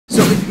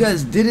So if you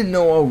guys didn't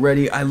know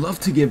already, I love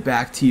to give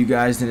back to you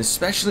guys, and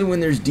especially when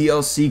there's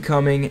DLC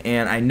coming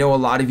and I know a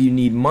lot of you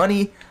need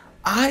money,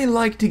 I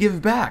like to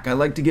give back. I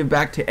like to give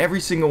back to every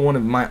single one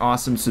of my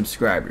awesome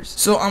subscribers.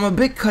 So I'm a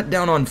bit cut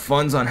down on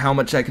funds on how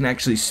much I can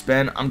actually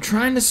spend. I'm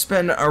trying to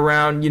spend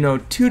around,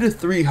 $200 to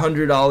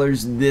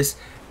 $300 this,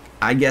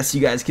 I guess you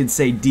guys could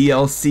say,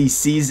 DLC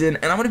season,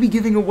 and I'm going to be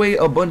giving away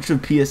a bunch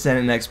of PSN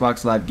and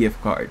Xbox Live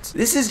gift cards.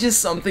 This is just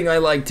something I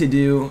like to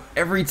do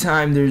every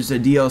time there's a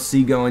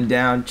DLC going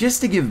down, just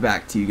to give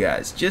back to you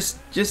guys, just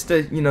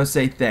to,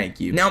 say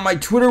thank you. Now, my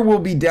Twitter will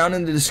be down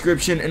in the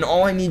description, and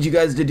all I need you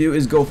guys to do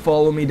is go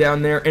follow me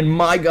down there, and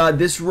my god,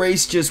 this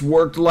race just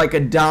worked like a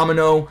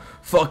domino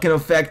fucking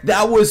effect.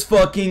 That was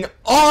fucking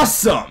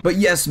awesome. But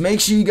yes,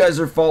 make sure you guys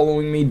are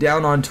following me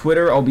down on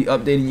Twitter. I'll be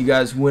updating you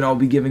guys when I'll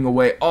be giving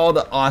away all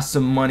the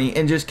awesome money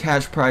and just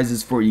cash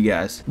prizes for you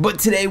guys. But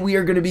today we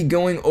are going to be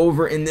going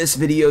over in this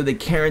video the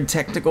Karin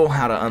technical,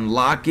 how to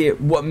unlock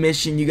it, what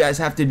mission you guys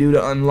have to do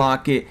to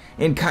unlock it,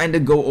 and kind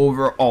of go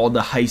over all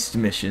the heist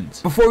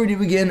missions. Before we do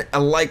begin, a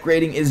like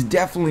rating is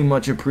definitely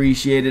much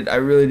appreciated. I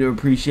really do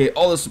appreciate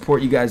all the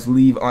support you guys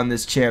leave on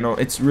this channel.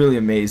 It's really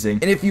amazing.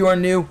 And if you are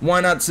new, why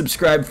not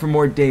subscribe for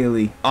more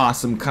daily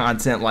awesome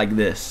content like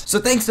this. So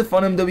thanks to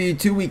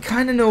FunMW2, we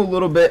kind of know a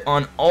little bit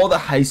on all the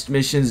heist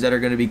missions that are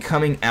going to be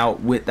coming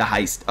out with the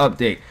heist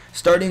update.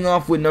 Starting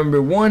off with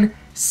number 1,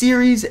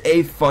 Series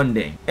A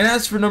funding. And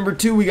as for number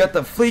 2, we got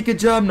the Fleeka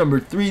job, number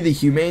 3, the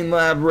Humane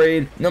Lab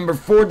raid, number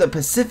 4, the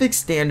Pacific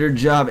Standard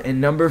job, and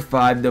number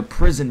 5, the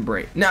Prison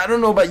Break. Now, I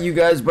don't know about you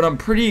guys, but I'm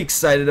pretty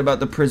excited about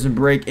the Prison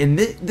Break, and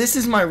this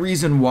is my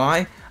reason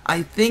why.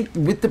 I think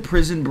with the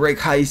Prison Break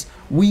heist,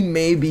 we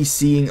may be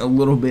seeing a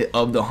little bit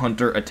of the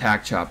Hunter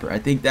Attack Chopper. I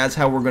think that's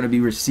how we're going to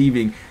be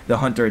receiving the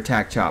Hunter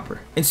Attack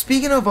Chopper. And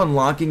speaking of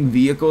unlocking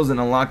vehicles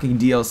and unlocking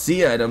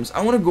DLC items,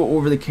 I want to go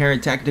over the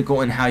Karin technical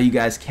and how you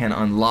guys can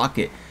unlock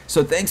it.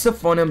 So thanks to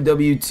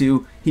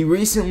FunMW2, he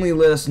recently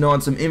let us know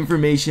on some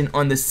information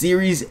on the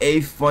Series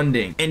A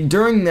funding. And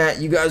during that,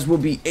 you guys will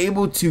be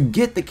able to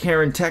get the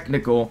Karin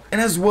technical,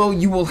 and as well,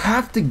 you will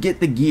have to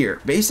get the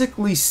gear.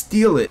 Basically,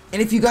 steal it.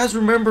 And if you guys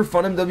remember,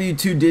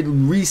 FunMW2 did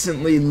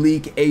recently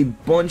leak a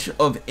bunch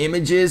of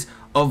images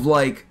of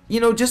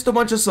just a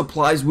bunch of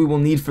supplies we will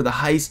need for the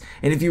heist.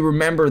 And if you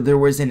remember, there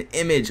was an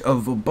image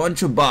of a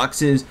bunch of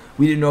boxes.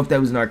 We didn't know if that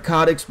was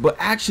narcotics, but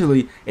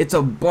actually it's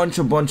a bunch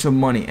of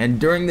money. And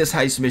during this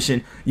heist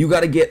mission, you got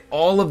to get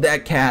all of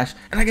that cash,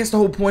 and I guess the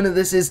whole point of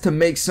this is to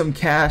make some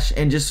cash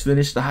and just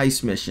finish the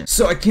heist mission.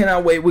 So I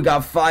cannot wait. We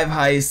got 5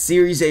 heists,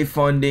 Series A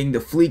funding, the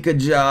Fleeka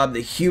job,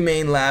 the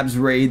Humane Labs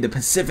raid, the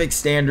Pacific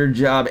Standard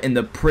job, and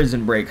the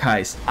Prison Break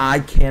heist. I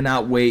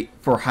cannot wait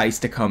for Heist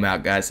to come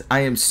out, guys.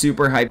 I am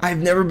super hyped.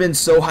 I've never been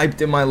so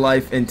hyped in my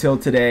life until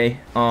today.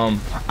 I'm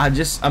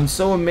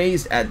so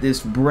amazed at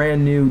this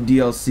brand new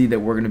DLC that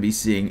we're gonna be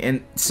seeing,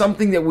 and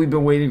something that we've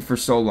been waiting for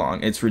so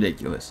long. It's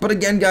ridiculous. But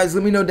again, guys,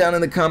 let me know down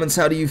in the comments,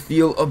 how do you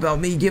feel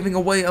about me giving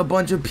away a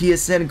bunch of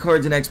PSN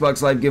cards and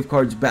Xbox Live gift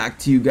cards back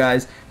to you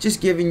guys?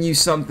 Just giving you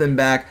something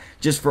back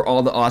just for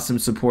all the awesome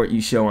support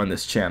you show on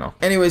this channel.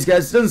 Anyways,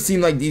 guys, it doesn't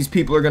seem like these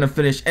people are gonna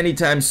finish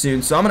anytime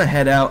soon, so I'm gonna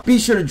head out. Be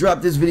sure to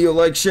drop this video a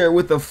like, share it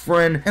with a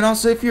friend, and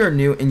also if you're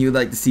new and you'd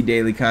like to see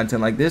daily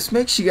content like this,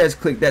 make sure you guys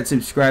click that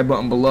subscribe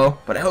button below.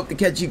 But I hope to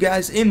catch you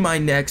guys in my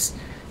next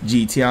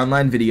GTA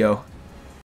Online video.